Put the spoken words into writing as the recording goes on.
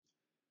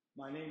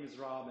My name is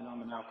Rob and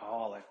I'm an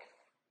alcoholic.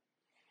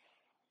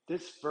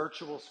 This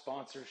virtual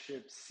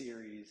sponsorship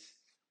series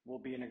will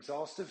be an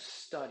exhaustive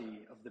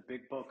study of the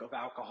big book of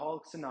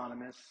Alcoholics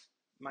Anonymous.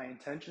 My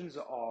intentions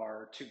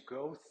are to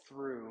go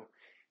through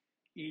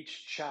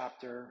each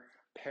chapter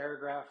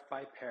paragraph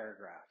by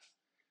paragraph.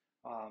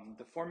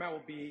 The format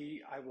will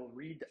be I will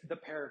read the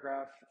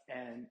paragraph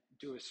and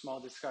do a small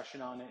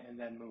discussion on it and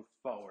then move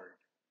forward.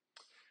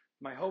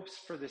 My hopes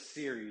for this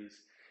series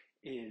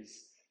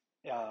is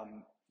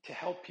to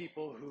help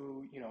people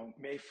who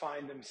may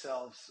find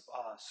themselves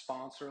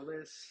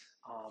sponsorless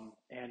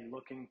and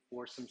looking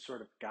for some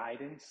sort of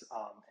guidance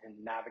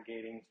in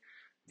navigating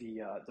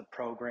the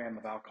program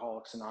of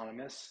Alcoholics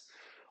Anonymous,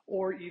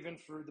 or even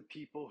for the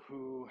people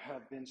who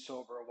have been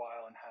sober a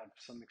while and have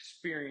some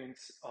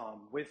experience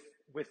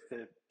with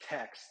the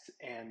text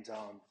and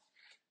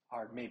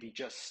are maybe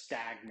just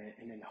stagnant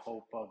and in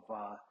hope of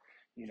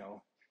you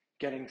know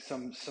getting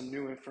some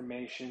new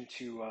information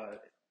to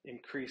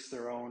increase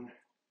their own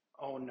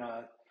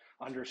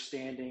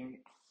understanding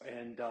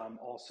and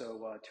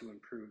also to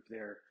improve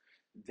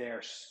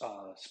their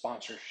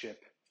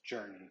sponsorship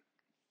journey.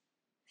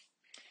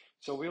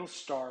 So we'll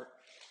start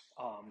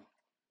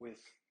with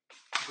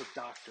the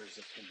doctor's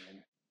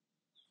opinion.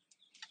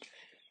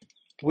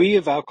 We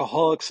of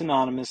Alcoholics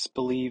Anonymous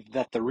believe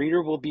that the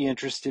reader will be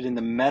interested in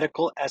the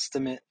medical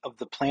estimate of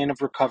the plan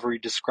of recovery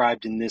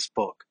described in this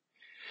book.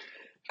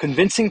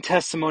 Convincing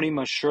testimony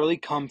must surely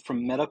come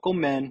from medical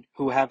men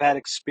who have had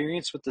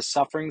experience with the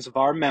sufferings of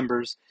our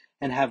members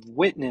and have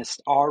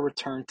witnessed our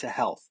return to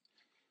health.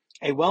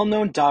 A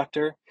well-known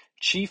doctor,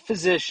 chief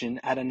physician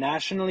at a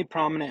nationally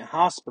prominent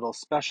hospital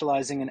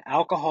specializing in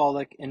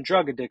alcoholic and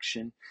drug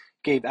addiction,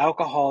 gave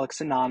Alcoholics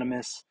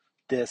Anonymous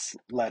this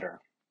letter.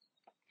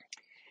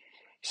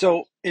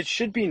 So it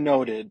should be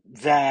noted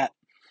that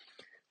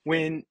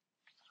when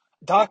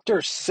Dr.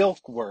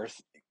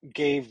 Silkworth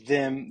gave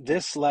them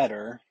this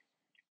letter,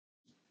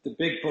 the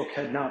big book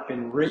had not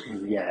been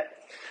written yet,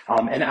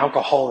 and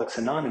Alcoholics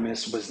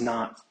Anonymous was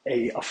not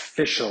a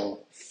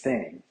official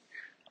thing.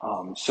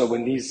 So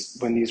when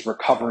these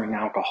recovering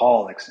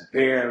alcoholics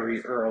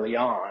very early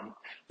on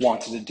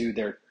wanted to do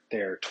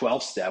their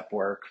 12-step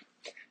work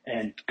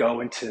and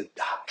go into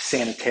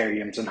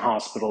sanitariums and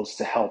hospitals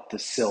to help the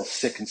still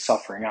sick and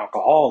suffering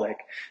alcoholic,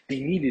 they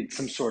needed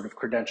some sort of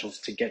credentials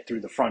to get through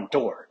the front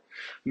door.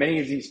 Many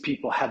of these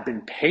people have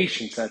been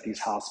patients at these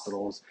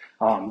hospitals,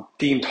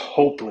 deemed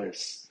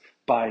hopeless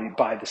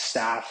by the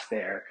staff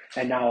there,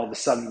 and now all of a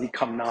sudden they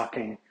come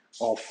knocking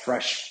all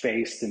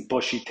fresh-faced and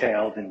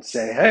bushy-tailed and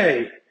say,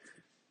 "Hey,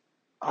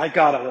 I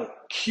got a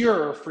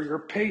cure for your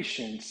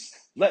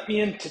patients. Let me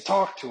in to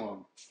talk to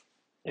them."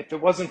 If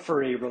it wasn't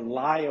for a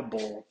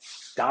reliable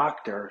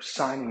doctor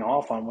signing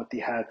off on what they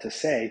had to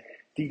say,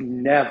 they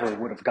never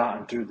would have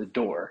gotten through the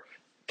door,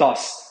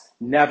 thus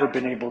never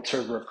been able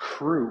to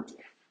recruit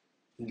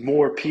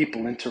more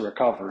people into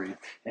recovery,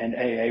 and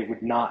AA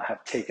would not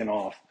have taken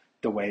off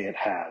the way it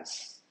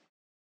has.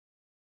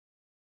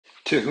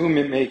 To whom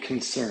it may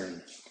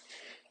concern,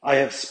 I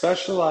have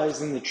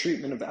specialized in the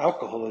treatment of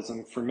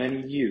alcoholism for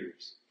many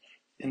years.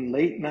 In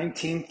late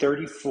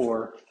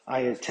 1934, I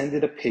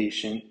attended a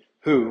patient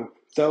who,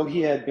 though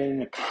he had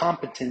been a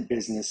competent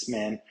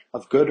businessman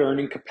of good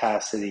earning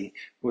capacity,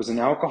 was an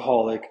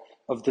alcoholic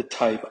of the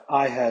type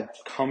I had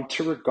come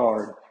to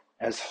regard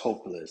as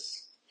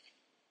hopeless.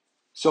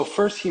 So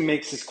first he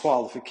makes his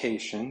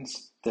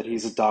qualifications that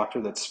he's a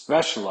doctor that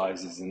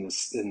specializes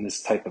in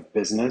this type of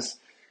business,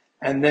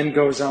 and then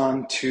goes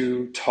on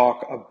to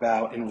talk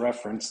about, in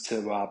reference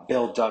to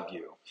Bill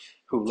W.,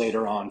 who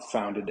later on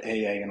founded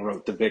AA and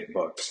wrote the big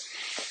books.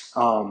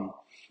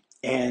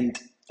 And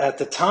at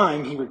the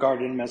time, he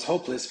regarded him as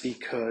hopeless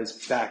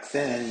because back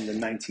then, in the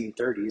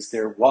 1930s,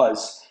 there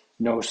was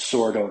no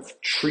sort of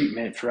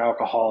treatment for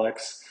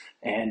alcoholics.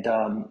 And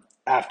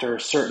after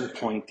a certain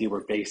point, they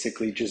were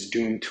basically just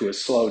doomed to a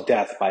slow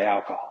death by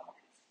alcohol.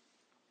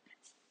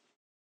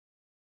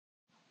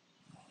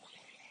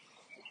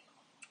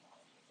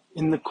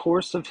 In the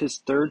course of his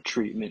third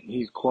treatment,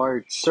 he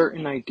acquired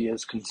certain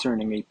ideas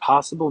concerning a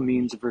possible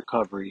means of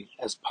recovery.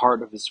 As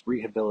part of his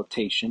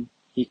rehabilitation,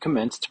 he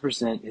commenced to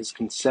present his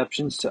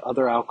conceptions to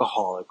other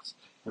alcoholics,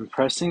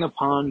 impressing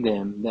upon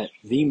them that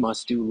they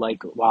must do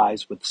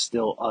likewise with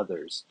still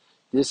others.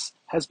 This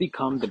has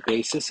become the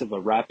basis of a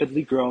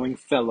rapidly growing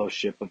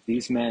fellowship of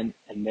these men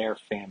and their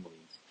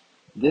families.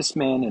 This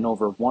man and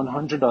over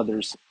 100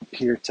 others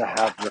appear to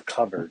have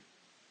recovered.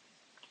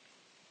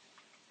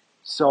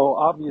 So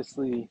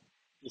obviously,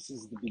 this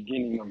is the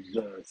beginning of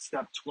the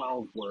step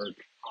 12 work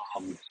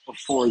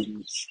before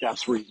the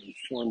steps were even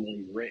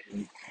formally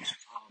written.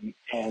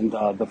 And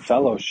the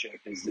fellowship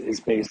is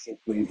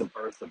basically the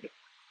birth of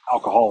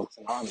Alcoholics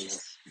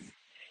Anonymous.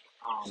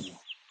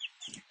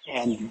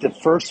 And the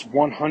first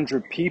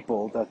 100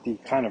 people that the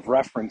kind of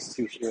reference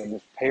to here in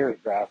this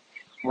paragraph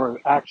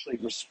were actually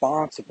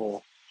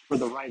responsible for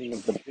the writing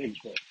of the big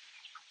book.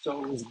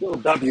 So it was Bill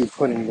W.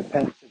 putting the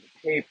pen to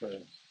the paper,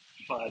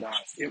 but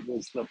it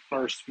was the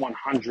first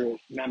 100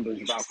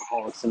 members of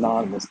Alcoholics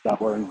Anonymous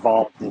that were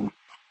involved in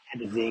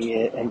editing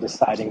it and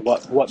deciding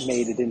what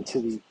made it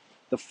into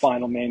the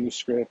final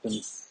manuscript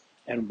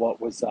and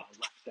what was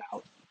left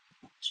out.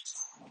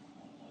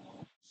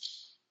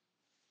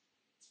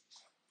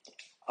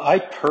 I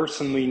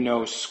personally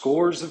know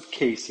scores of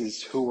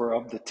cases who were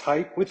of the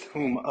type with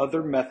whom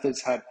other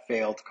methods had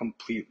failed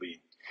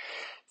completely.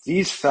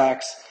 These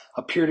facts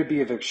appear to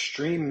be of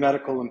extreme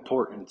medical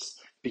importance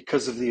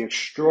because of the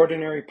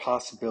extraordinary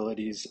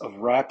possibilities of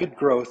rapid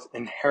growth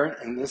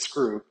inherent in this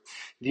group.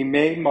 They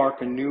may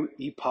mark a new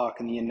epoch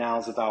in the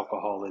annals of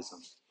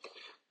alcoholism.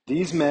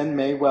 These men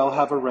may well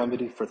have a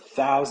remedy for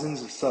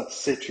thousands of such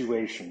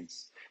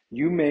situations.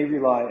 You may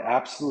rely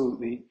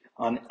absolutely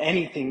on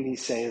anything they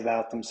say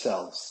about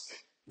themselves.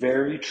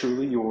 Very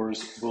truly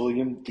yours,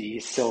 William D.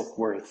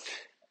 Silkworth,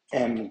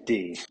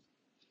 M.D.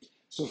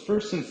 So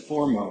first and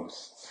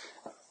foremost,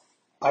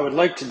 I would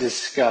like to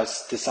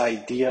discuss this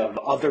idea of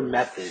other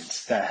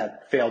methods that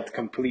have failed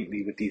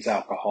completely with these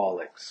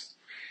alcoholics.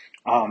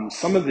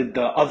 Some of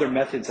the other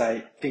methods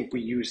I think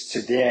we use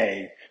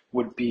today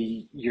would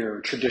be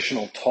your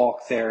traditional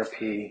talk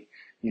therapy,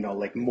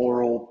 like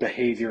moral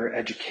behavior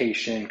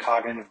education,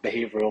 cognitive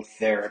behavioral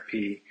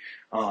therapy.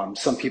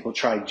 Some people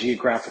try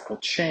geographical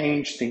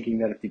change, thinking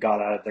that if they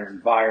got out of their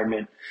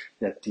environment,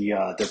 that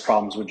their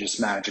problems would just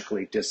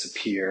magically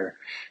disappear.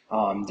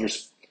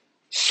 There's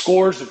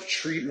scores of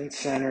treatment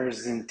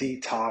centers and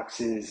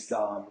detoxes,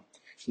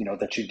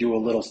 that you do a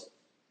little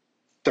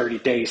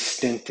 30-day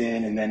stint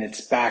in, and then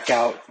it's back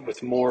out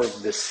with more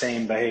of the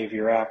same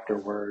behavior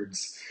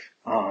afterwards.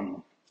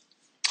 And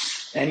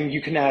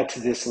you can add to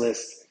this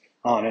list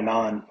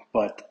on,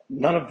 but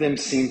none of them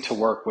seem to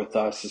work with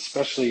us,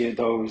 especially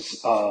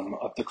those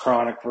of the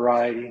chronic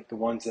variety, the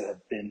ones that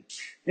have been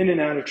in and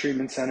out of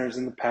treatment centers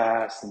in the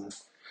past,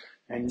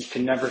 and you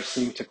can never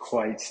seem to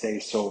quite stay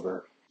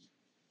sober.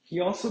 He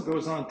also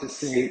goes on to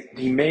say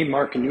he may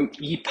mark a new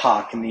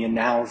epoch in the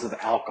annals of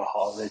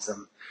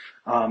alcoholism.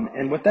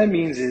 And what that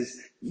means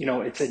is,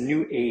 it's a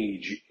new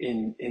age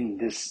in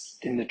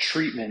the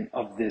treatment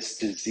of this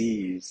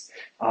disease.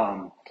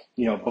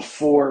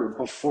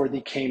 Before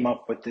they came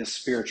up with this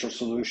spiritual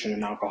solution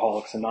in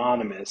Alcoholics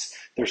Anonymous,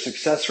 their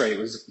success rate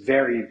was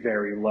very,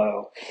 very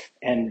low.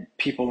 And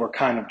people were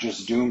kind of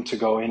just doomed to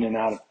go in and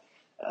out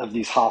of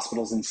these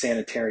hospitals and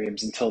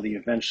sanitariums until they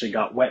eventually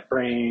got wet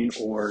brain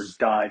or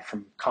died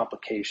from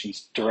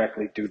complications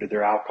directly due to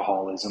their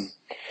alcoholism.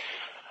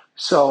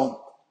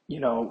 So,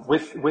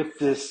 with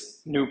this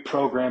new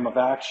program of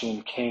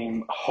action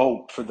came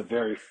hope for the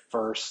very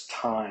first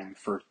time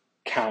for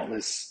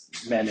countless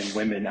men and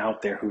women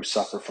out there who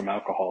suffer from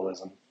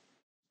alcoholism.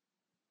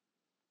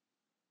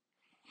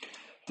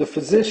 The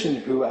physician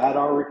who, at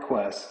our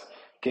request,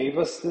 gave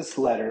us this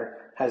letter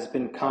has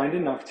been kind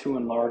enough to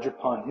enlarge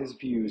upon his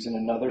views in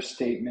another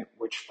statement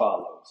which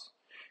follows.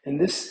 In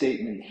this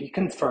statement, he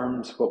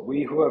confirms what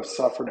we who have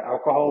suffered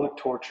alcoholic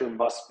torture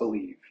must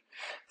believe,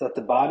 that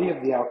the body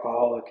of the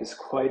alcoholic is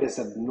quite as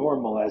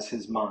abnormal as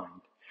his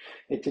mind.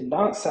 It did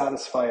not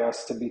satisfy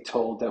us to be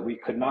told that we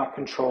could not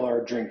control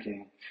our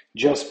drinking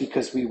just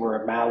because we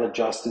were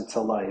maladjusted to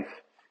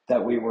life,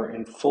 that we were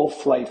in full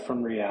flight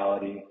from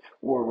reality,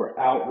 or were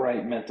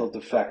outright mental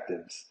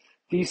defectives.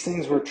 These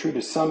things were true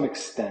to some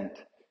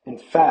extent, in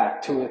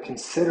fact, to a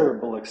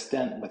considerable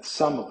extent with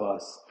some of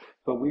us,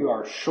 but we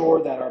are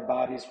sure that our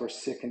bodies were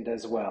sickened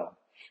as well.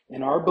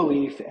 In our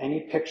belief,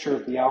 any picture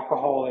of the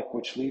alcoholic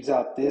which leaves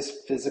out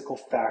this physical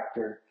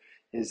factor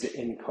is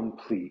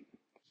incomplete.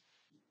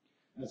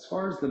 As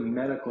far as the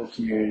medical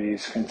community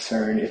is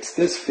concerned, it's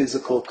this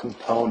physical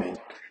component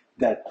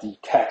that the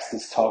text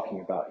is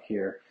talking about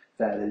here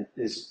that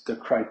is the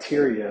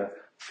criteria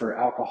for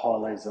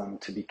alcoholism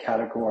to be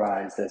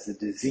categorized as a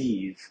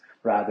disease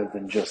rather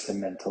than just a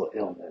mental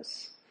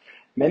illness.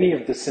 Many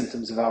of the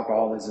symptoms of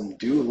alcoholism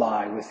do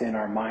lie within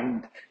our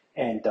mind,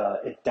 and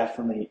it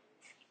definitely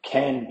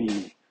can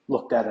be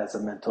looked at as a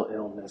mental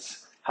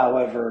illness.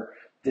 However,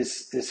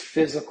 this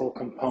physical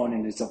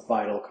component is of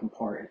vital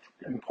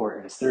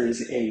importance. There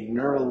is a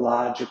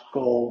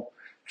neurological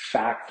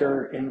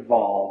factor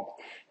involved,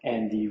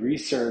 and the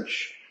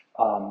research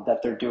that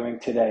they're doing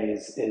today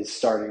is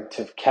starting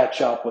to catch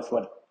up with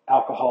what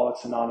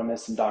Alcoholics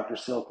Anonymous and Dr.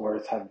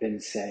 Silkworth have been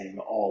saying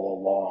all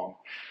along.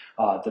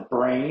 The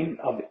brain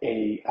of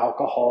a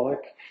alcoholic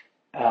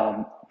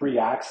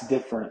reacts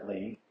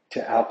differently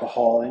to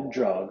alcohol and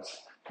drugs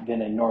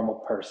than a normal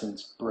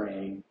person's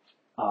brain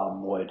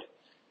would.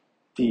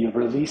 The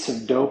release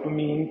of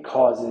dopamine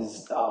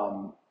causes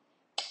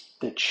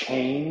the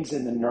chains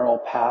in the neural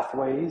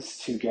pathways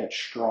to get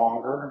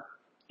stronger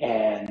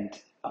and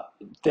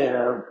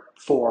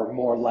therefore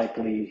more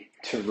likely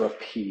to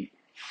repeat.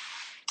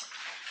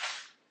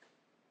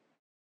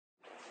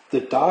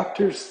 The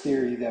doctor's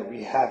theory that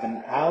we have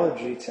an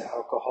allergy to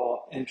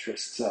alcohol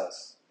interests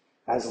us.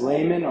 As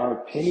laymen, our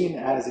opinion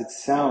as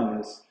its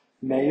soundness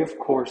may of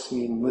course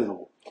mean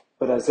little,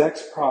 but as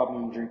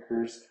ex-problem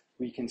drinkers,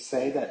 we can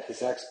say that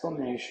his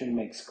explanation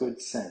makes good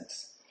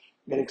sense.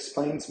 It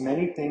explains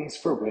many things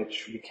for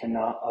which we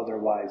cannot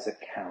otherwise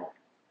account.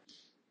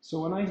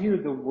 So when I hear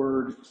the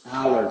word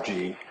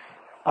allergy,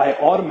 I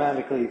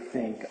automatically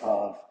think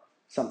of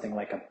something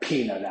like a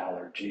peanut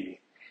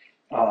allergy,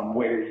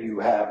 where you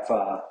have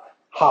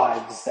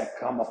hives that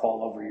come up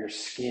all over your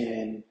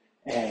skin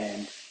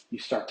and you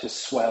start to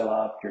swell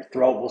up, your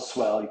throat will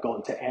swell, you go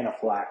into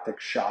anaphylactic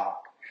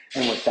shock,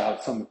 and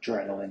without some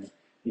adrenaline,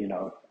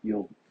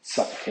 you'll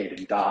suffocate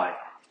and die.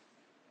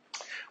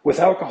 With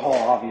alcohol,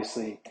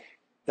 obviously,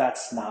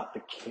 that's not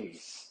the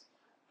case.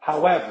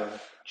 However,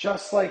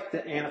 just like the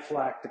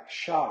anaphylactic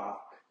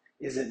shock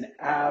is an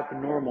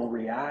abnormal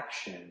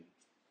reaction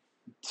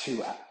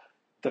to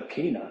the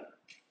peanut,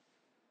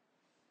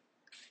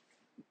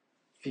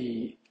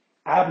 the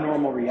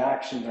abnormal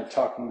reaction they're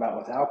talking about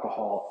with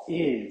alcohol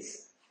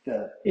is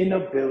the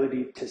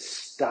inability to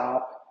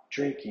stop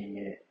drinking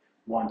it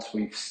once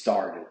we've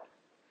started.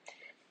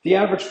 The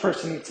average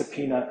person eats a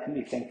peanut and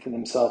they think to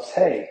themselves,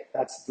 hey,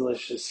 that's a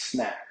delicious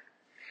snack.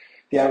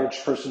 The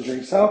average person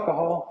drinks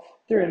alcohol,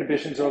 their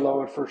inhibitions are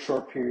lowered for a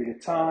short period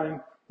of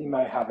time, they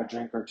might have a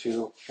drink or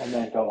two and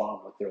then go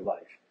on with their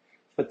life.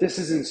 But this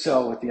isn't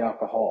so with the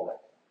alcoholic.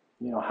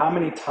 How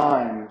many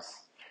times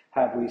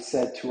have we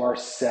said to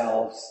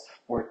ourselves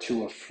or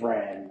to a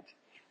friend,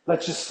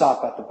 let's just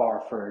stop at the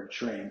bar for a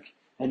drink,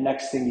 and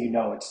next thing you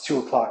know, it's 2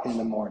 o'clock in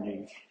the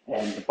morning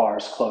and the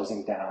bar's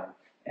closing down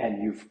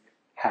and you've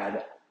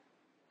had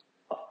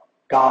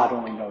God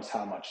only knows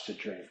how much to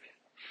drink.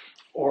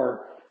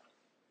 Or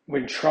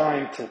when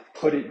trying to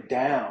put it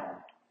down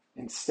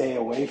and stay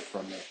away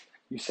from it,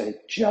 you say,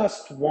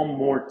 just one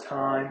more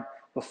time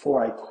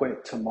before I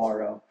quit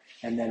tomorrow,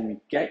 and then we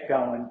get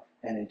going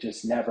and it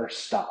just never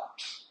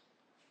stops.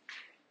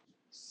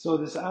 So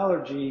this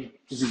allergy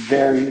is a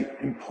very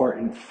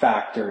important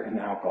factor in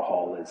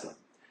alcoholism.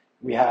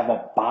 We have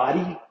a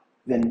body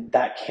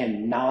that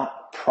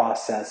cannot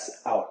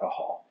process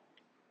alcohol.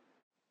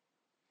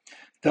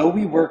 Though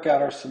we work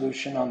out our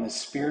solution on the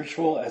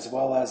spiritual as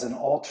well as an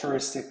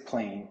altruistic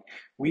plane,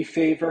 we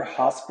favor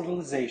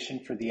hospitalization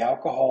for the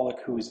alcoholic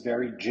who is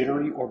very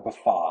jittery or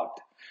befogged.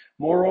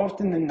 More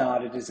often than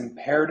not, it is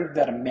imperative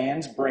that a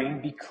man's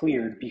brain be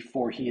cleared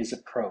before he is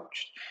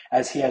approached,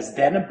 as he has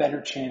then a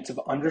better chance of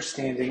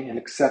understanding and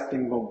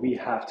accepting what we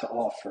have to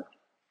offer.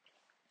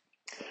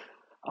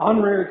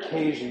 On rare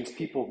occasions,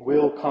 people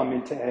will come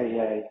into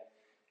AA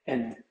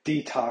and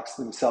detox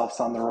themselves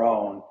on their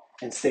own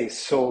and stay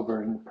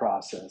sober in the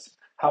process.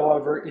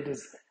 However, it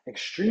is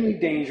extremely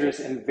dangerous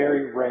and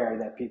very rare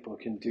that people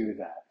can do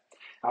that.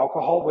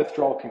 Alcohol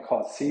withdrawal can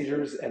cause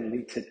seizures and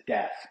lead to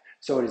death,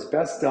 so it is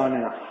best done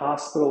in a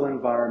hospital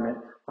environment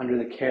under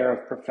the care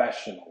of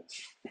professionals.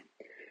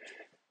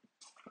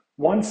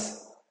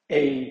 Once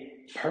a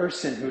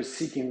person who is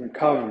seeking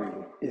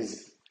recovery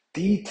is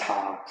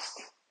detoxed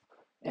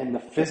and the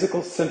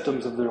physical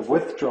symptoms of their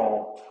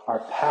withdrawal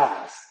are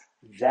past,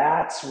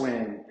 that's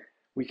when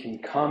we can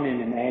come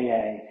in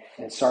AA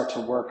and start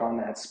to work on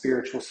that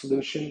spiritual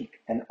solution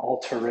and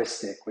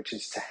altruistic, which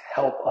is to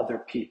help other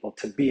people,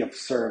 to be of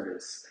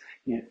service.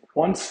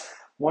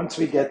 Once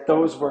we get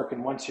those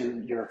working, once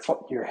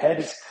your head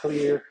is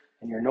clear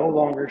and you're no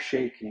longer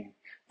shaking,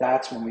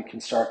 that's when we can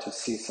start to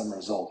see some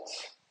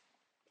results.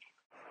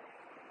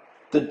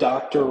 The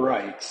doctor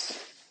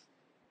writes,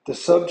 the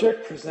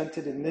subject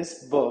presented in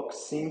this book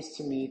seems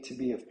to me to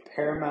be of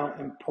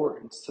paramount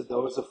importance to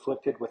those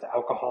afflicted with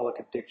alcoholic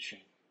addiction.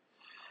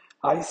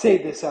 I say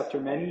this after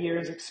many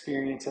years'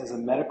 experience as a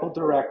medical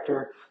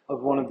director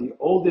of one of the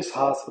oldest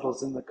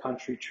hospitals in the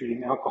country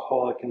treating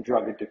alcoholic and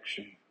drug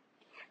addiction.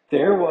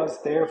 There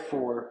was,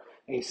 therefore,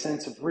 a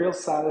sense of real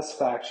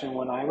satisfaction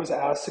when I was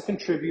asked to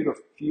contribute a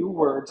few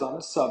words on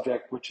a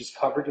subject which is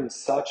covered in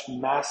such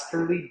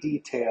masterly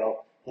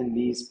detail in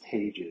these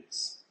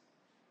pages.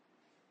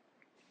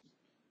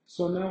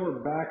 So now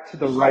we're back to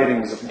the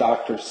writings of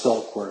Dr.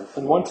 Silkworth,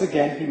 and once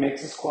again he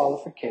makes his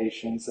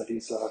qualifications that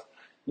he's a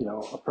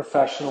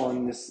professional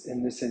in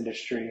this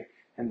industry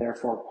and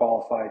therefore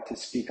qualified to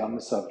speak on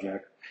the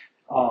subject.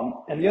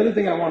 And the other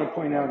thing I want to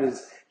point out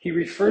is he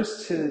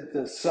refers to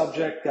the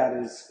subject that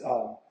is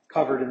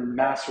covered in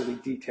masterly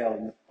detail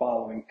in the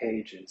following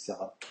pages.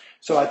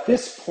 So at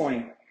this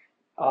point,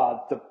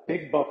 the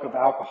big book of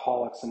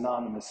Alcoholics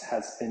Anonymous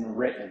has been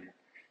written,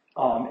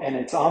 and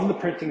it's on the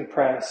printing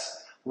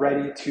press,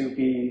 ready to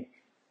be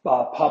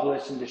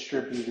published and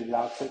distributed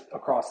out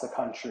across the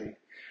country.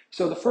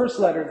 So the first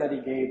letter that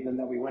he gave them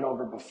that we went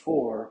over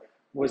before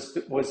was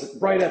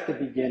right at the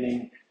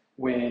beginning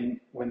when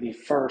they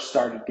first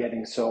started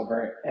getting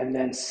sober. And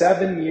then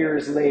 7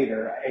 years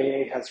later,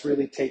 AA has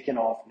really taken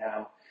off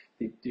now.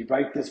 They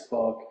write this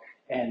book,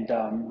 and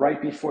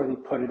right before they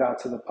put it out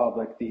to the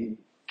public, they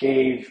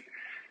gave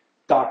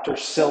Dr.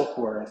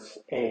 Silkworth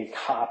a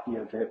copy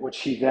of it, which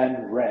he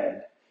then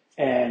read.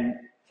 And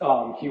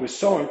he was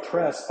so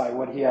impressed by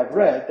what he had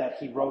read that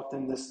he wrote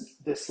them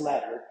this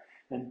letter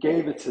and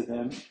gave it to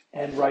them.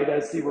 And right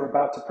as they were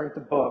about to print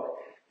the book,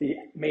 they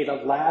made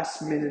a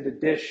last-minute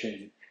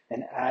addition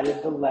and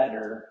added the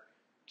letter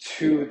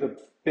to the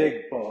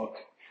big book,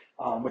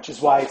 which is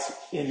why it's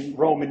in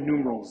Roman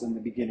numerals in the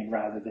beginning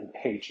rather than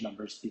page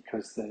numbers,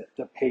 because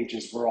the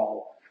pages were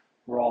all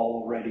were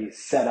all already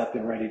set up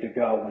and ready to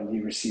go when he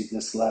received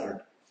this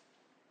letter.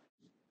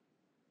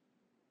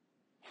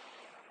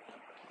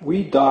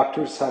 We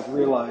doctors have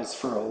realized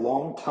for a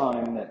long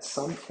time that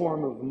some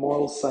form of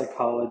moral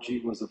psychology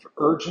was of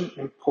urgent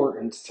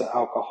importance to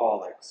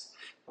alcoholics,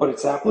 but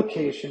its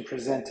application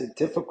presented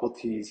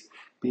difficulties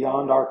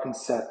beyond our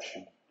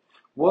conception.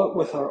 What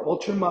with our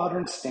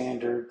ultra-modern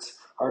standards,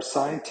 our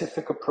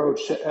scientific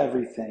approach to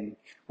everything,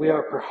 we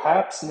are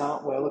perhaps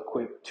not well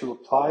equipped to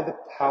apply the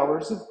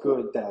powers of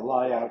good that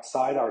lie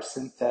outside our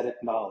synthetic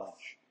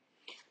knowledge.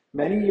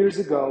 Many years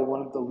ago,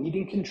 one of the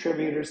leading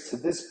contributors to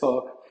this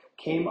book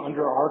came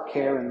under our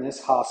care in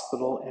this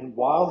hospital, and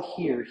while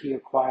here, he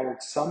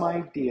acquired some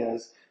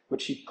ideas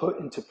which he put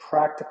into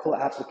practical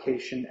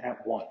application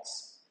at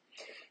once.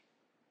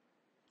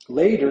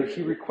 Later,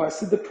 he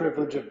requested the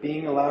privilege of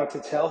being allowed to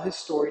tell his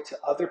story to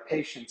other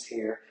patients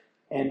here,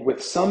 and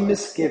with some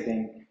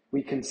misgiving,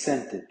 we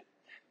consented.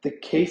 The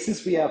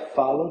cases we have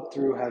followed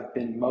through have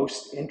been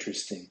most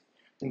interesting.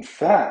 In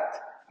fact,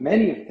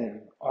 many of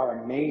them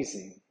are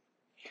amazing.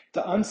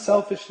 The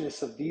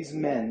unselfishness of these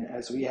men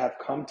as we have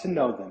come to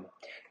know them,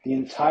 the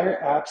entire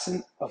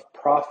absence of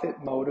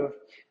profit motive,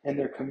 and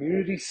their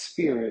community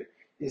spirit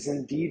is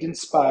indeed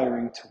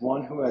inspiring to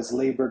one who has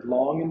labored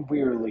long and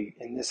wearily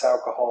in this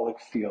alcoholic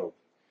field.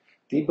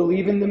 They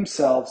believe in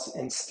themselves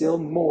and still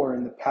more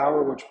in the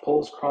power which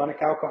pulls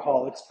chronic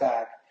alcoholics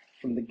back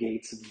from the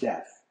gates of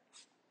death.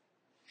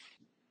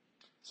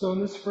 So in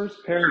this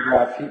first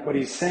paragraph, what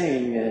he's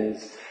saying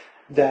is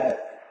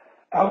that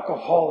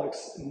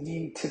alcoholics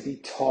need to be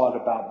taught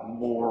about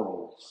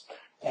morals.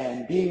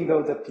 And being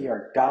though that they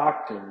are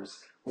doctors,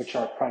 which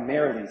are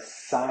primarily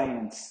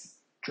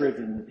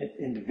science-driven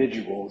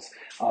individuals,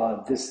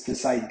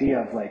 this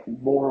idea of like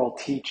moral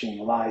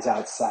teaching lies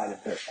outside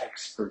of their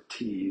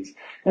expertise.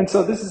 And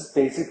so this is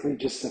basically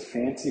just a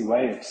fancy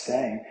way of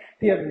saying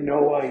they have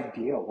no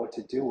idea what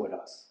to do with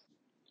us.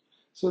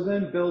 So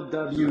then Bill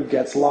W.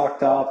 gets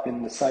locked up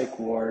in the psych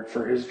ward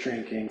for his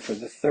drinking for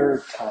the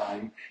third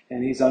time,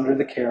 and he's under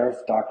the care of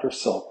Dr.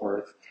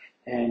 Silkworth.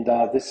 And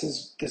this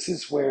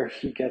is where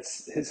he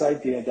gets his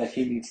idea that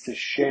he needs to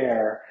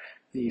share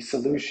the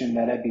solution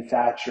that Ebby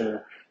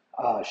Thatcher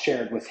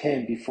shared with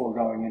him before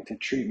going into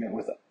treatment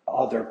with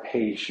other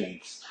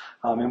patients.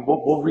 And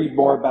we'll read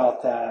more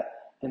about that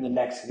in the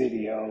next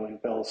video in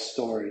Bill's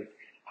story.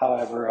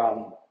 However, I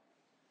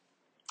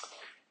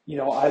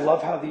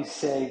love how these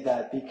say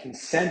that they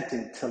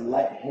consented to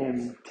let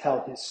him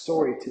tell his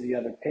story to the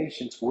other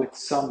patients with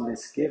some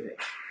misgiving.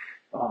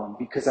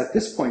 Because at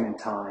this point in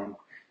time,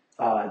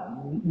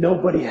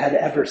 nobody had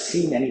ever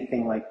seen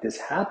anything like this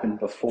happen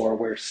before,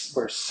 where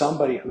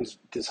somebody who's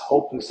this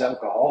hopeless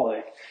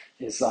alcoholic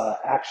is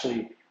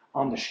actually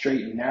on the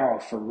straight and narrow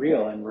for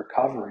real and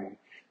recovering.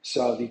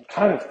 So they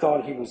kind of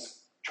thought he was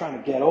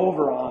trying to get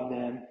over on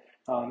them.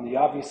 They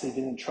obviously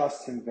didn't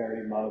trust him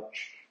very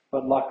much,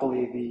 but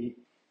luckily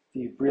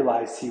he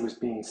realized he was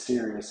being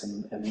serious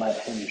and let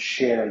him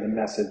share the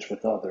message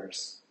with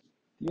others.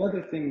 The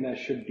other thing that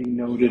should be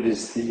noted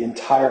is the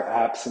entire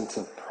absence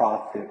of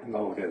profit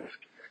motive.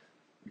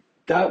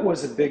 That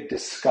was a big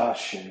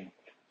discussion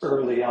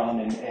early on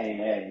in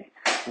AA,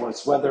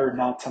 was whether or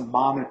not to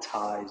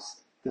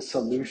monetize the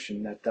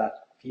solution that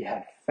he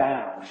had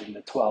found in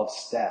the 12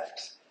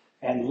 steps.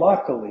 And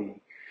luckily,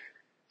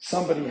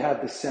 somebody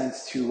had the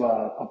sense to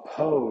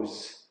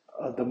oppose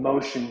the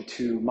motion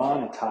to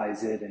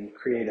monetize it and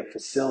create a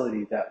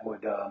facility that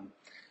would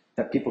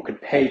that people could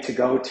pay to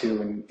go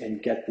to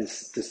and get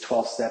this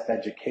 12-step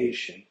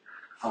education.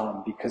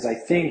 Because I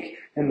think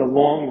in the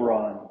long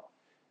run,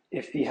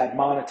 if he had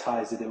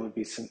monetized it, it would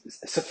be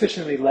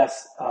sufficiently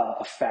less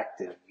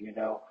effective.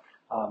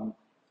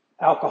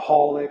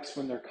 Alcoholics,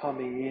 when they're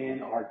coming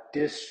in, are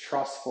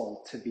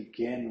distrustful to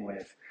begin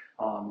with.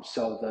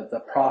 So the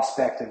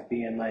prospect of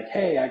being like,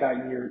 hey, I got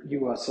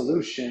you a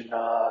solution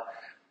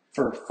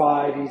for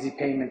 5 easy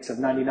payments of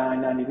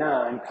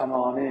 $99.99, come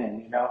on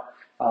in,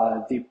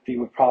 they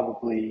would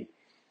probably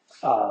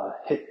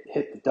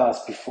hit the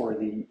dust before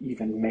they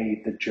even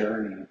made the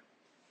journey.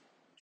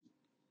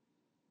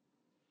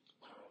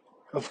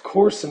 Of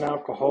course, an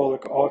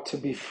alcoholic ought to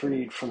be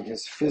freed from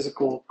his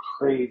physical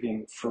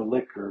craving for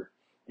liquor,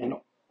 and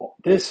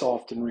this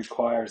often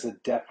requires a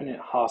definite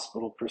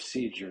hospital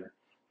procedure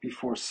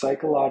before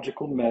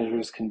psychological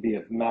measures can be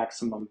of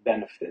maximum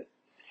benefit.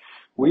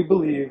 We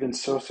believe, and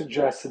so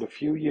suggested a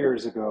few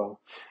years ago,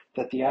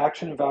 that the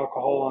action of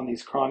alcohol on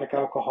these chronic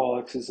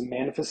alcoholics is a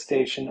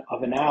manifestation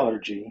of an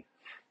allergy,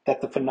 that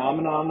the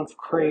phenomenon of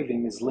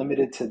craving is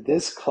limited to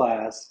this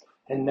class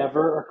and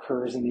never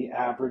occurs in the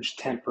average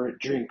temperate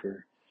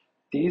drinker.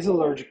 These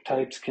allergic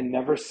types can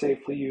never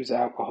safely use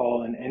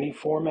alcohol in any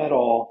form at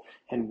all,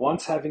 and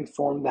once having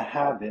formed the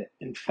habit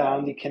and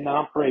found they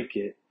cannot break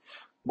it,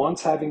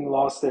 once having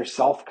lost their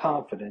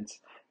self-confidence,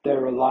 their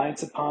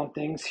reliance upon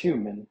things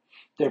human,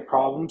 their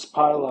problems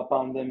pile up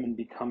on them and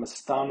become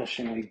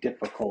astonishingly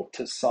difficult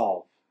to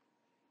solve.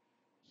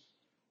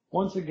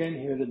 Once again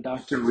here, the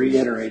doctor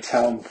reiterates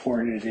how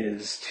important it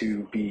is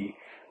to be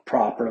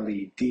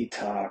properly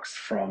detoxed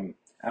from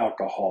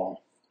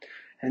alcohol.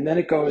 And then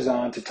it goes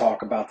on to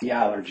talk about the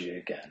allergy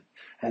again.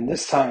 And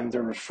this time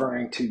they're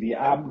referring to the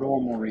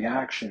abnormal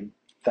reaction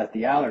that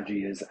the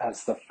allergy is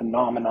as the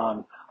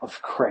phenomenon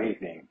of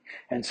craving.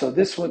 And so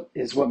this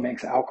is what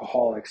makes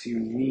alcoholics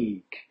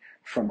unique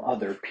from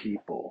other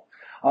people.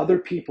 Other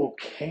people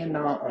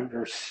cannot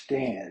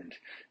understand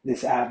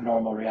this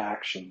abnormal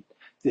reaction,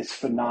 this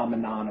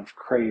phenomenon of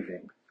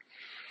craving.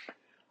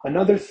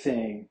 Another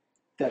thing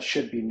that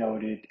should be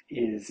noted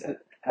is,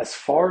 as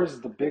far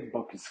as the Big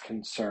Book is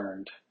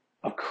concerned,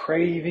 a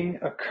craving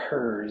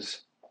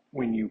occurs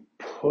when you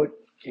put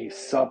a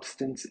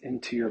substance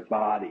into your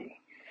body.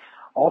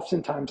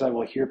 Oftentimes I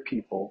will hear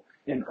people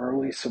in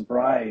early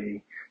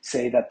sobriety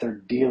say that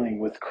they're dealing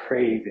with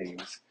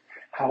cravings.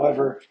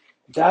 However,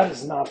 that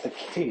is not the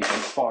case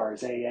as far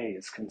as AA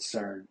is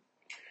concerned.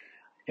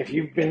 If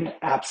you've been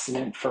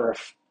abstinent for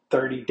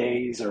 30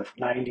 days or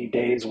 90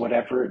 days,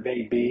 whatever it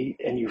may be,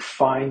 and you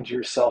find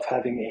yourself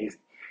having a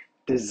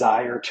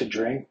desire to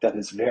drink that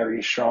is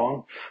very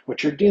strong,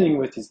 what you're dealing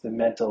with is the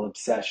mental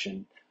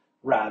obsession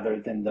rather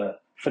than the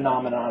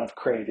phenomenon of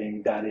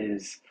craving that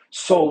is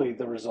solely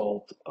the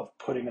result of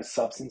putting a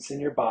substance in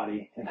your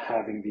body and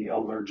having the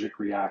allergic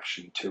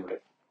reaction to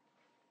it.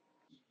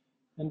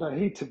 And I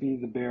hate to be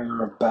the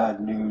bearer of bad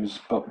news,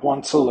 but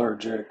once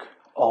allergic,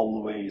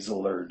 always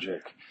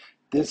allergic.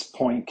 This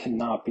point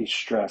cannot be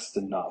stressed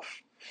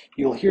enough.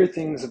 You'll hear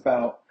things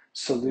about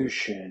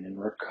solution and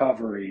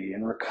recovery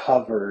and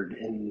recovered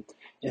in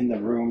the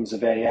rooms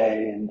of AA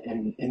and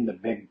in the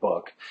Big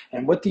Book.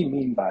 And what do you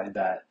mean by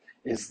that?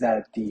 Is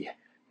that they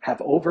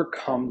have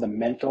overcome the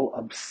mental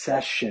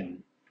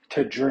obsession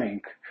to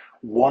drink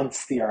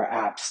once they are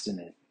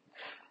abstinent.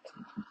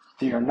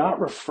 They are not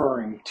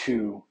referring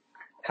to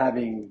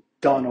having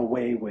done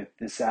away with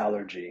this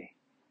allergy.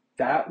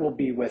 That will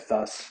be with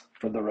us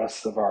for the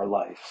rest of our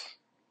life.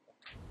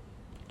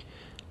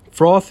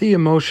 Frothy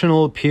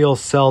emotional appeal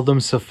seldom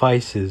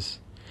suffices.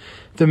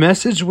 The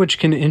message which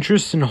can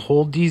interest and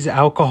hold these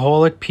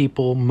alcoholic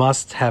people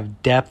must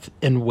have depth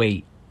and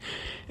weight.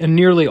 In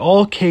nearly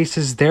all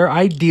cases, their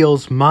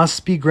ideals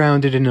must be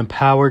grounded in a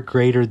power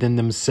greater than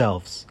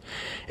themselves,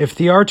 if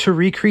they are to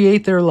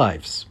recreate their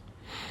lives.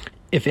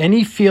 If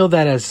any feel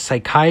that as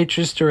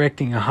psychiatrists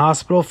directing a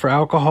hospital for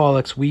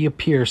alcoholics we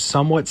appear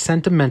somewhat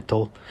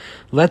sentimental,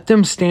 let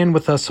them stand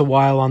with us a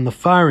while on the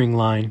firing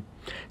line,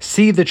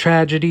 see the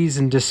tragedies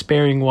and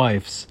despairing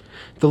wives,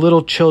 the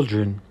little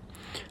children.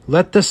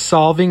 Let the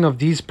solving of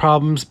these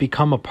problems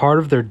become a part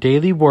of their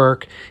daily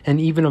work and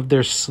even of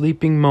their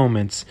sleeping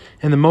moments,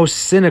 and the most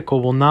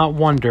cynical will not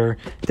wonder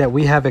that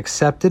we have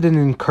accepted and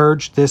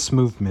encouraged this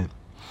movement.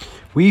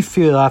 We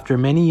feel after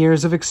many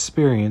years of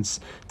experience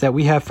that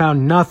we have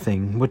found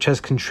nothing which has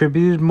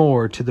contributed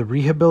more to the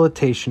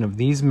rehabilitation of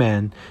these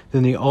men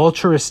than the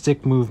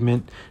altruistic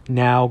movement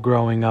now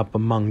growing up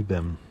among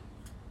them.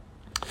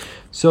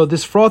 So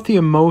this frothy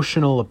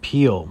emotional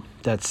appeal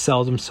that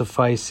seldom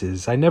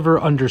suffices. I never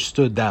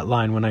understood that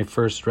line when I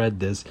first read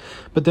this,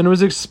 but then it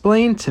was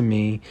explained to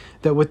me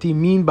that what they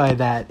mean by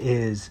that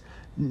is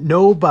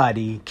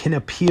nobody can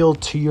appeal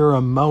to your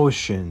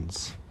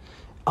emotions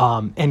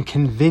and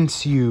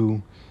convince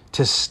you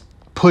to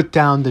put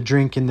down the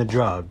drink and the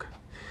drug.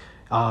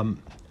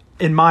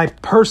 In my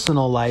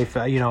personal life,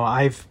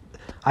 I've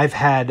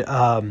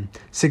had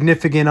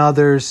significant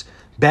others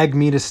beg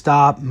me to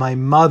stop. My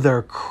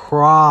mother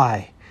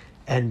cry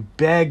and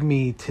beg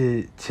me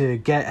to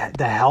get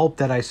the help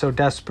that I so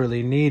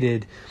desperately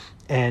needed.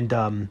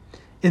 And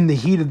in the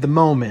heat of the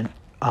moment,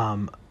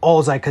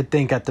 all I could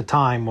think at the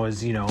time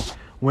was,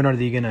 when are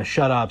they going to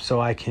shut up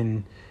so I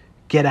can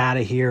get out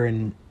of here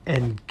and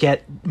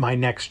get my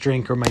next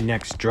drink or my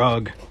next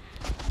drug.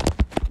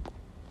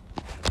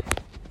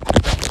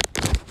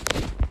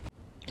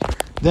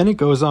 Then it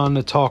goes on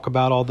to talk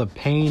about all the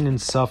pain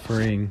and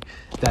suffering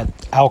that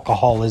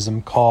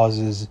alcoholism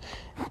causes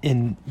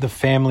in the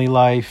family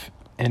life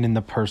and in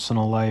the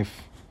personal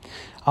life.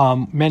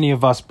 Many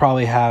of us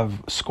probably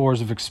have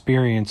scores of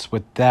experience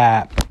with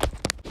that.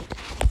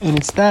 And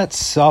it's that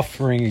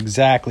suffering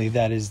exactly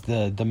that is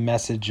the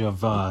message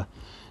of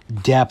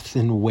depth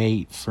and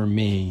weight for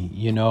me.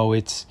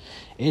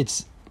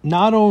 It's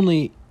not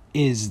only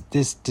is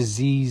this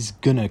disease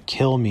gonna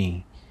kill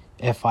me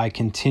if I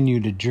continue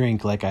to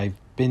drink like I've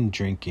been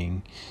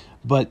drinking,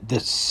 but the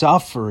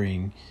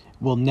suffering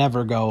will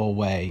never go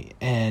away,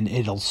 and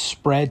it'll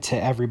spread to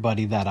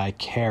everybody that I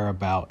care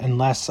about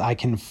unless I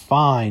can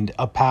find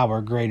a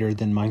power greater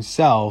than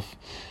myself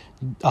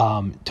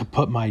to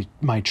put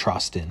my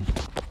trust in.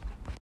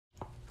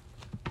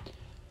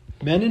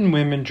 Men and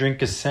women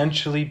drink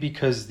essentially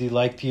because they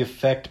like the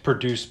effect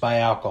produced by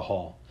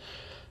alcohol.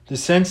 The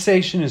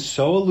sensation is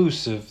so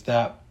elusive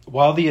that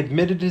while they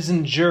admit it is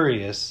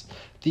injurious,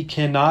 they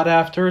cannot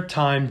after a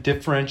time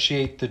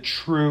differentiate the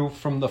true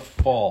from the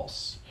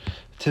false.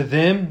 To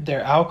them,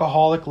 their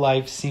alcoholic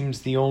life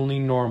seems the only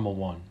normal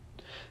one.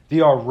 They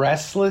are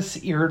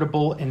restless,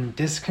 irritable, and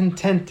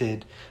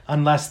discontented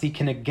unless they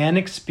can again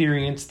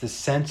experience the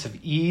sense of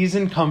ease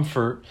and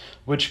comfort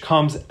which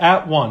comes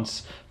at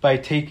once by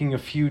taking a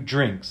few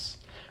drinks.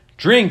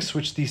 drinks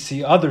which they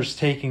see others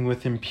taking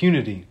with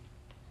impunity.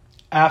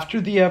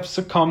 After they have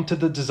succumbed to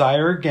the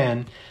desire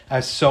again,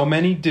 as so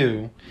many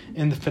do,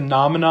 and the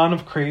phenomenon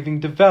of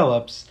craving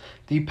develops,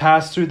 they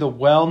pass through the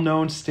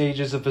well-known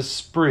stages of a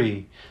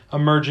spree,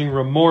 emerging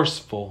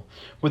remorseful,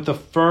 with a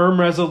firm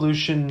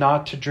resolution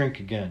not to drink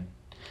again.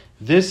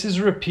 This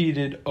is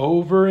repeated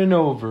over and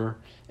over,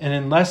 and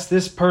unless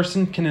this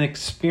person can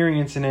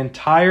experience an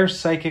entire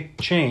psychic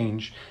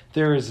change,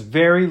 there is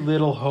very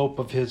little hope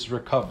of his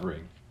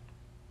recovery.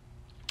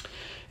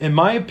 In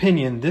my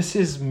opinion, this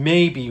is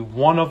maybe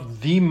one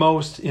of the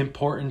most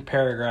important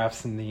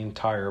paragraphs in the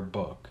entire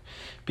book,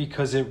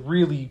 because it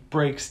really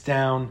breaks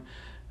down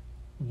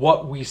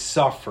what we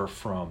suffer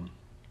from.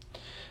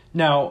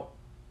 Now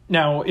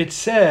it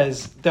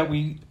says that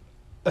we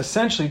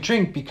essentially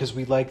drink because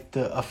we like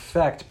the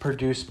effect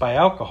produced by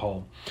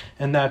alcohol,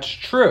 and that's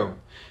true.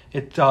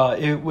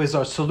 It was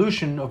a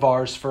solution of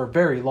ours for a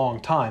very long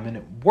time, and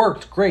it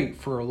worked great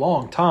for a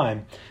long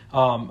time.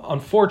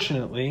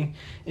 Unfortunately,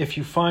 if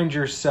you find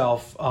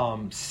yourself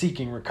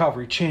seeking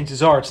recovery,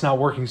 chances are it's not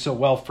working so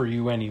well for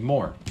you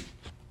anymore.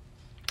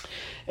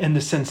 And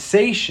the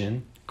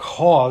sensation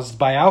caused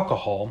by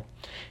alcohol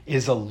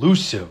is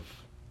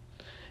elusive.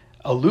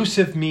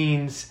 Elusive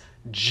means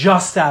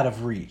just out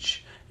of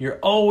reach. You're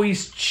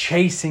always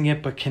chasing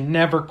it, but can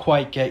never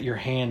quite get your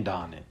hand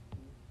on it.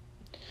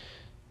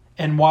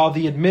 And while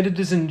the admitted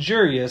is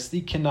injurious,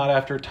 they cannot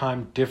after a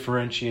time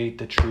differentiate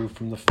the true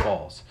from the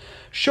false.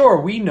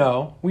 Sure, we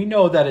know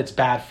that it's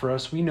bad for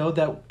us. We know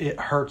that it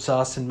hurts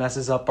us and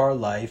messes up our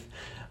life,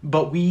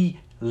 but we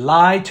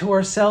lie to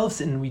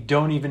ourselves and we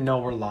don't even know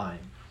we're lying.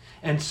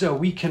 And so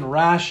we can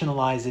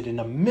rationalize it in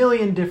a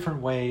million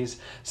different ways,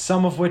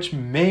 some of which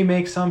may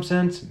make some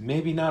sense,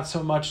 maybe not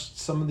so much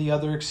some of the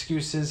other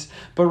excuses,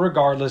 but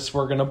regardless,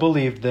 we're going to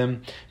believe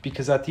them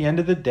because at the end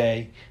of the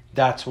day,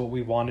 that's what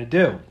we want to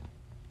do.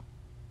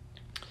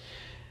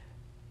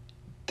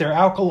 Their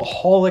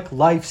alcoholic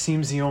life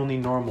seems the only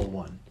normal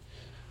one.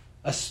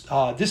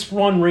 This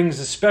one rings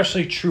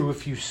especially true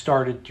if you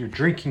started your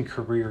drinking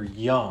career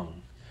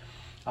young.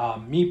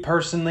 Me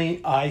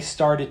personally, I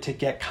started to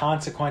get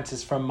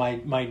consequences from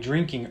my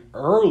drinking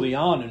early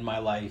on in my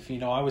life.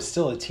 I was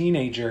still a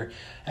teenager.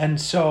 And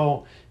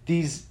so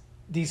these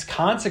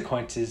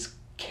consequences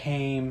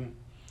came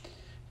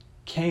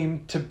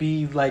to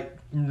be like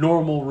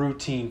normal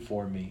routine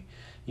for me.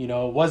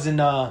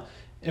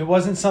 It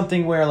wasn't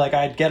something where like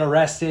I'd get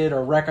arrested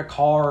or wreck a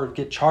car or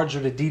get charged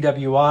with a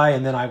DWI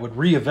and then I would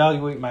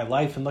reevaluate my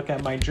life and look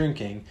at my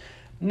drinking.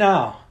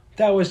 No,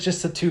 that was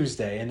just a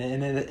Tuesday,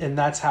 and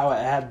that's how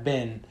it had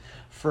been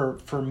for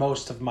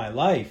most of my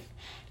life.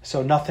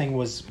 So nothing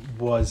was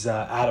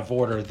out of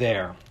order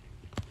there.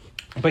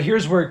 But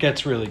here's where it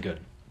gets really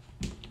good.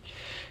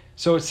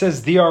 So it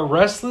says, they are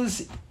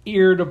restless,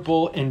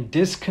 irritable, and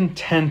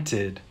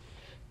discontented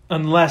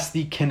unless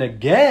they can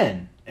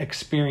again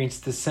experience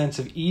the sense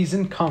of ease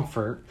and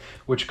comfort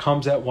which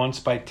comes at once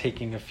by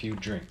taking a few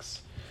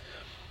drinks.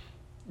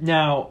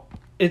 Now,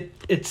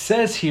 it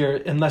says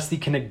here, unless they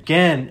can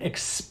again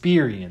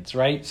experience,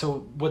 right? So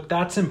what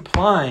that's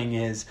implying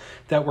is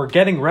that we're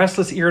getting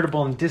restless,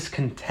 irritable, and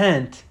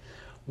discontent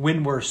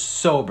when we're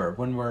sober,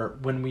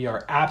 when we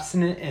are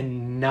abstinent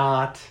and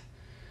not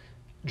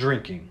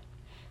drinking.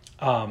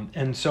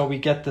 And so we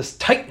get this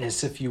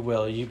tightness, if you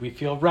will. We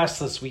feel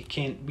restless. We're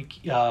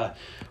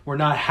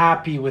not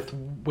happy with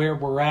where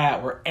we're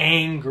at. We're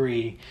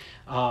angry,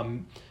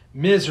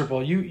 miserable.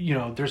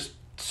 There's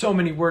so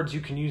many words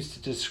you can use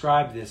to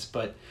describe this,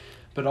 but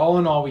all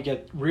in all, we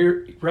get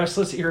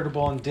restless,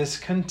 irritable, and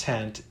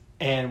discontent,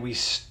 and we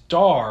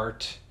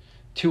start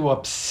to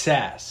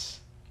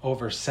obsess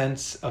over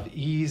sense of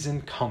ease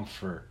and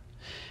comfort.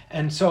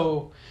 And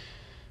so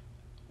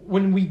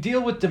when we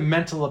deal with the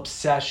mental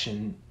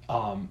obsession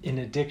in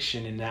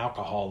addiction and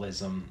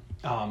alcoholism,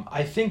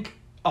 I think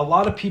a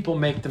lot of people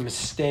make the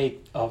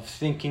mistake of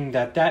thinking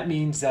that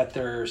means that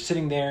they're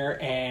sitting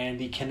there and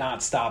they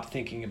cannot stop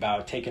thinking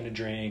about taking a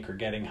drink or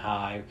getting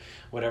high,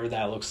 whatever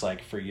that looks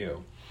like for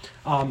you.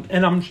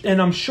 And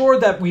I'm sure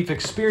that we've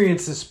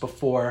experienced this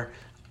before,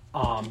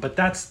 but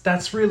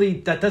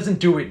that doesn't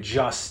do it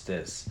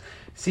justice.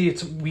 See,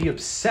 we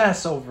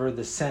obsess over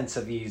the sense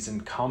of ease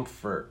and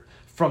comfort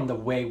from the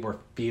way we're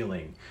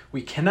feeling.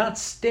 We cannot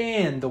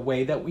stand the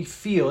way that we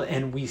feel,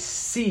 and we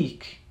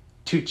seek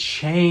to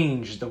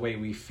change the way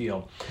we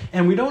feel.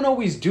 And we don't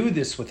always do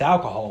this with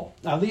alcohol,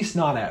 at least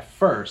not at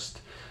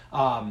first.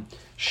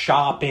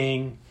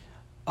 Shopping,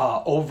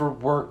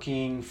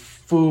 overworking,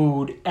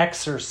 food,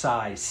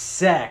 exercise,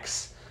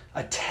 sex,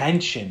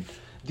 attention.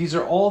 These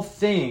are all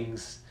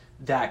things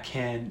that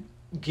can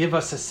give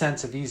us a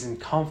sense of ease and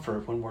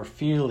comfort when we're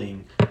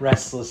feeling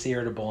restless,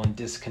 irritable, and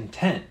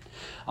discontent.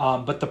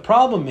 But the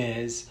problem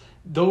is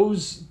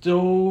those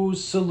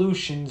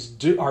solutions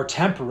are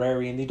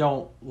temporary and they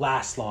don't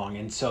last long.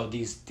 And so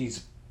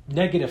these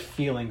negative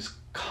feelings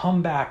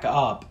come back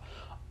up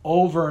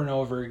over and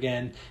over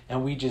again,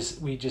 and we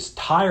just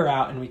tire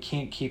out and we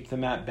can't keep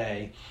them at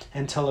bay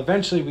until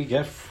eventually we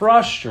get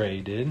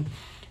frustrated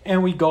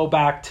and we go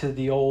back to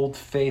the old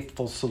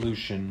faithful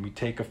solution. We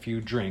take a few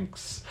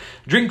drinks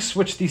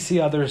which they see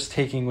others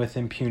taking with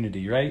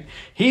impunity, right?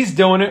 He's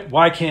doing it,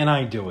 why can't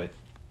I do it?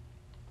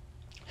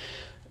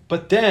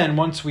 But then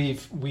once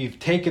we've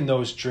taken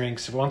those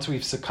drinks, once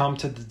we've succumbed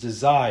to the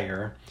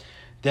desire,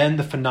 then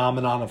the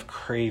phenomenon of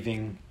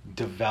craving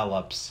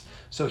develops.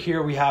 So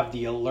here we have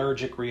the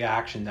allergic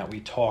reaction that we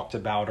talked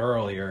about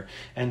earlier.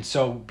 And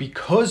so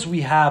because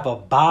we have a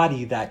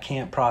body that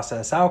can't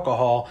process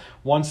alcohol,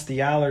 once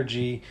the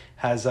allergy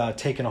has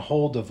taken a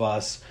hold of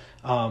us,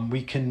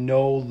 we can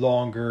no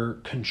longer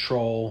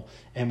control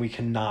and we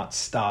cannot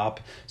stop.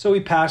 So we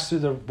pass through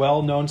the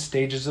well-known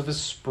stages of a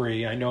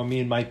spree. I know me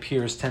and my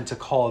peers tend to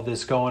call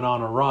this going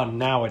on a run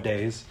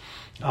nowadays.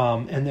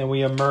 And then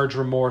we emerge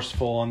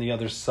remorseful on the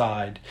other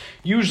side,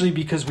 usually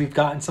because we've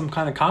gotten some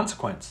kind of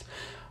consequence.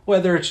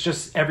 Whether it's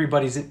just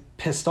everybody's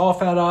pissed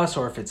off at us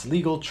or if it's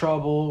legal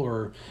trouble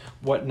or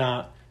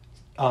whatnot,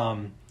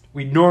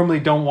 we normally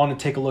don't want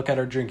to take a look at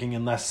our drinking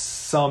unless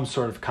some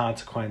sort of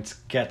consequence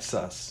gets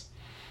us.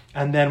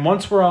 And then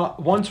once we're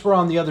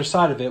on the other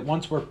side of it,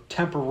 once we're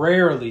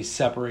temporarily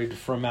separated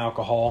from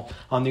alcohol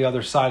on the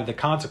other side of the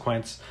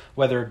consequence,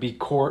 whether it be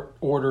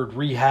court-ordered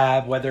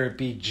rehab, whether it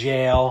be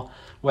jail,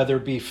 whether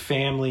it be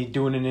family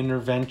doing an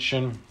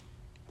intervention,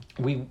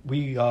 we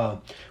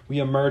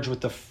emerge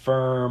with the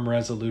firm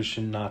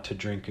resolution not to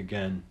drink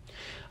again.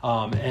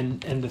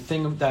 And the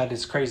thing that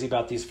is crazy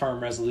about these firm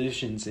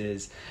resolutions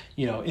is,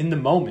 in the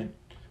moment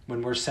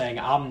when we're saying,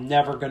 I'm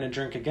never going to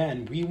drink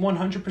again, we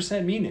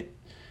 100% mean it.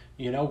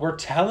 We're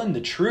telling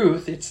the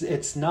truth.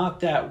 It's not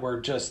that we're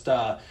just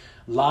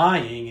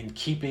lying and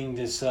keeping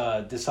this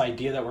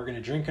idea that we're going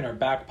to drink in our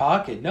back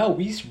pocket. No,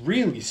 we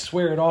really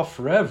swear it off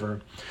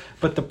forever.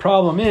 But the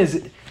problem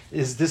is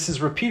this is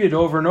repeated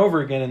over and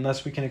over again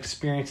unless we can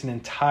experience an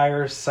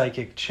entire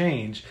psychic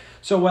change.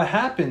 So what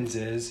happens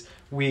is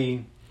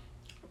we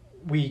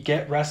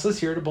get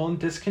restless, irritable, and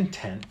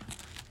discontent,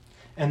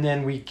 and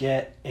then we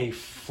get a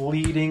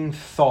fleeting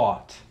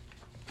thought.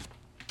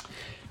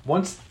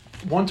 Once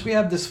we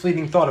have this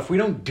fleeting thought, if we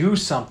don't do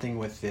something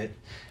with it,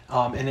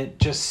 and it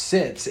just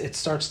sits, it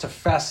starts to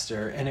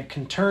fester, and it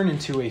can turn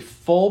into a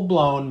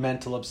full-blown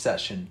mental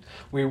obsession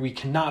where we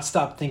cannot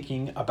stop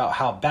thinking about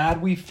how bad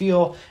we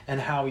feel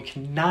and how we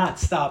cannot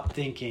stop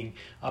thinking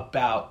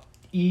about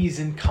ease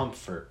and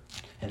comfort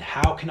and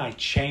how can I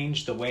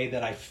change the way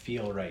that I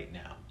feel right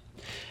now.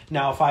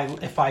 Now,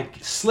 if I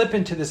slip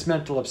into this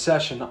mental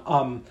obsession,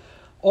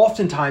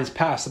 oftentimes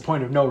past the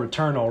point of no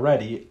return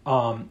already,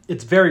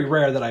 it's very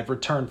rare that I've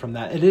returned from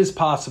that. It is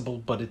possible,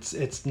 but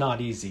it's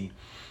not easy.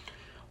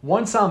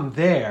 Once I'm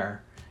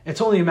there, it's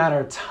only a matter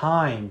of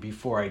time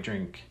before I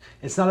drink.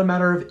 It's not a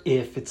matter of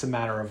if, it's a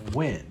matter of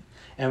when.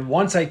 And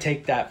once I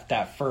take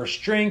that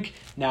first drink,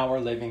 now we're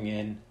living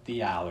in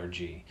the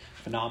allergy.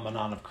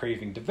 Phenomenon of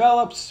craving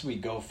develops. We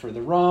go for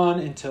the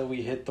run until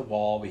we hit the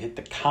wall. We hit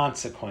the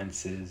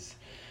consequences.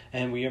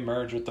 And we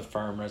emerge with the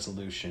firm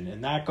resolution.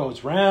 And that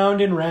goes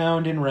round and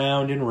round and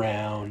round and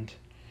round.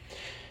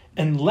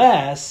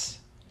 Unless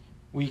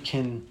we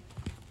can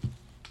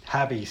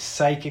have a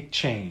psychic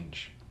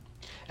change.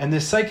 And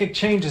this psychic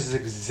change is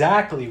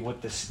exactly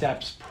what the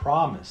steps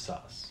promise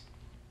us.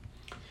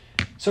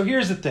 So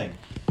here's the thing.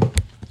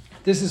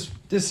 This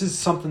is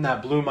something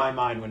that blew my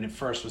mind when it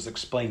first was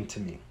explained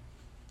to me.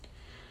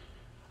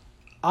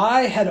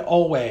 I had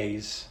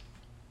always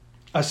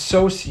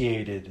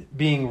associated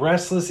being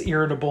restless,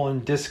 irritable,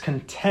 and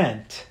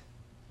discontent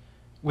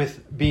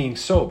with being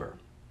sober.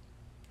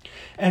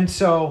 And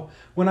so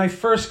when I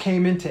first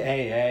came into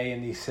AA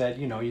and he said,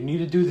 you need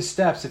to do the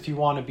steps if you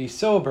want to be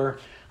sober,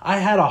 I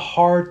had a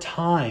hard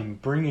time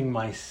bringing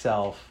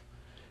myself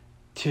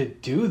to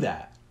do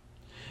that.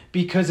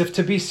 Because if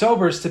to be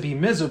sober is to be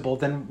miserable,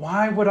 then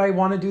why would I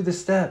want to do the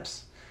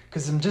steps?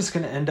 Because I'm just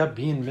going to end up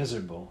being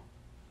miserable.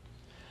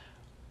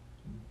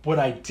 What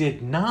I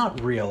did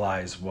not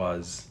realize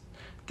was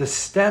the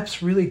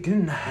steps really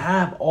didn't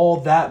have all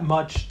that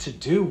much to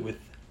do with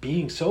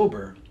being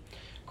sober.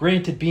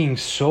 Granted, being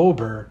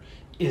sober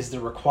is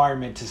the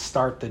requirement to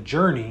start the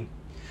journey,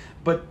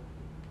 but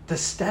the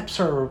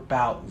steps are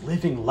about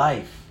living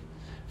life,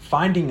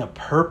 finding a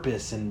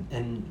purpose,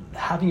 and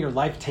having your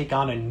life take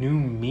on a new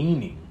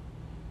meaning.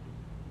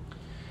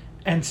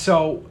 And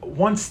so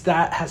once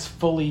that has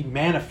fully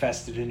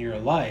manifested in your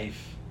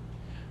life,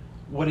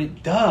 what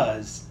it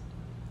does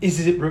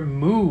is it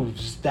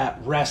removes that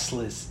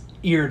restless,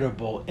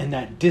 irritable, and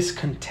that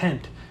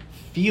discontent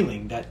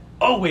feeling that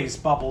always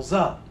bubbles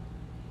up.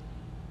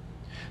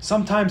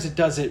 Sometimes it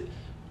does it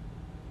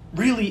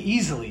really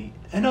easily,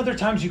 and other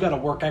times you got to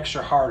work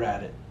extra hard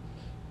at it.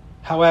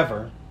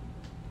 However,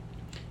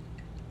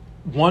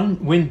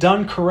 when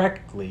done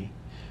correctly,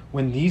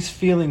 when these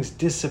feelings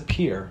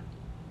disappear,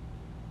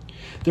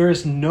 there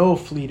is no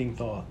fleeting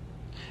thought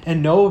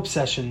and no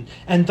obsession,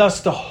 and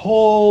thus the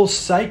whole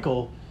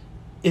cycle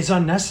is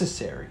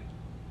unnecessary.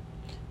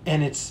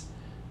 And it's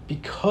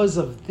because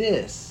of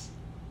this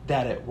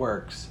that it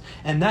works.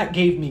 And that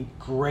gave me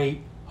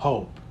great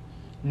hope,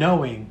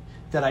 knowing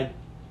that I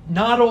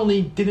not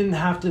only didn't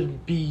have to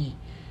be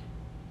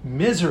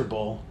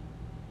miserable,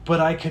 but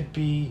I could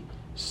be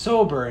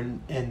sober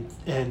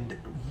and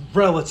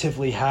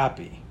relatively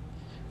happy.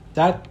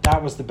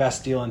 That was the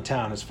best deal in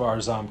town as far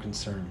as I'm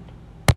concerned.